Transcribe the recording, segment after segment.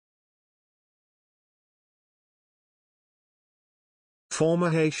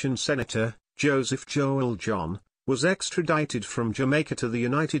former Haitian Senator, Joseph Joel John, was extradited from Jamaica to the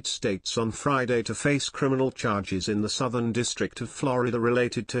United States on Friday to face criminal charges in the Southern District of Florida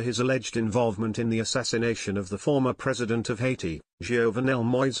related to his alleged involvement in the assassination of the former president of Haiti, Jovenel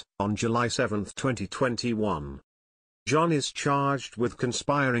Moïse, on July 7, 2021. John is charged with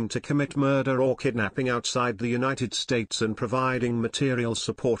conspiring to commit murder or kidnapping outside the United States and providing material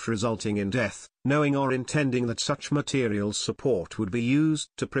support resulting in death, knowing or intending that such material support would be used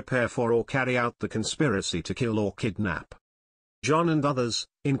to prepare for or carry out the conspiracy to kill or kidnap. John and others,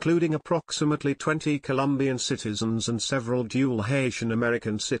 including approximately 20 Colombian citizens and several dual Haitian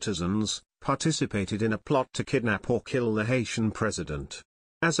American citizens, participated in a plot to kidnap or kill the Haitian president.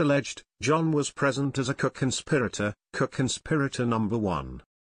 As alleged, John was present as a co-conspirator number 1.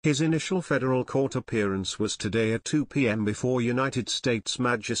 His initial federal court appearance was today at 2 p.m. before United States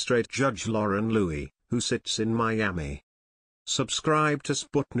Magistrate Judge Lauren Louie, who sits in Miami. Subscribe to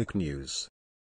Sputnik News.